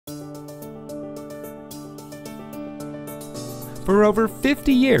For over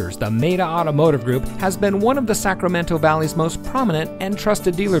 50 years, the Maita Automotive Group has been one of the Sacramento Valley's most prominent and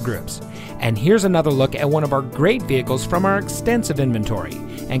trusted dealer groups. And here's another look at one of our great vehicles from our extensive inventory,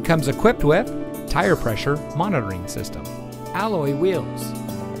 and comes equipped with tire pressure monitoring system, alloy wheels,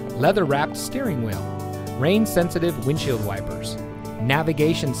 leather-wrapped steering wheel, rain-sensitive windshield wipers,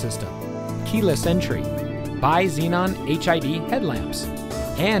 navigation system, keyless entry, bi-xenon HID headlamps,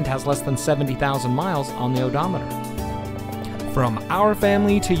 and has less than 70,000 miles on the odometer. From our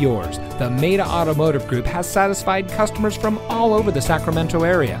family to yours, the Maita Automotive Group has satisfied customers from all over the Sacramento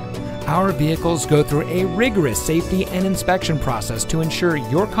area. Our vehicles go through a rigorous safety and inspection process to ensure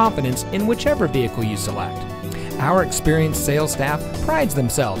your confidence in whichever vehicle you select. Our experienced sales staff prides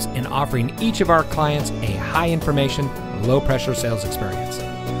themselves in offering each of our clients a high-information, low-pressure sales experience.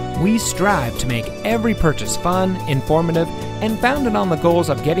 We strive to make every purchase fun, informative, and founded on the goals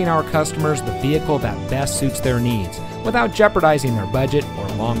of getting our customers the vehicle that best suits their needs, without jeopardizing their budget or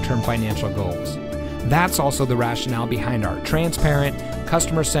long-term financial goals. That's also the rationale behind our transparent,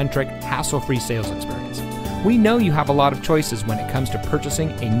 customer-centric, hassle-free sales experience. We know you have a lot of choices when it comes to purchasing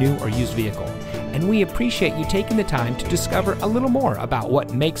a new or used vehicle, and we appreciate you taking the time to discover a little more about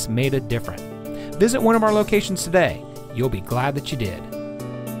what makes Maita different. Visit one of our locations today. You'll be glad that you did.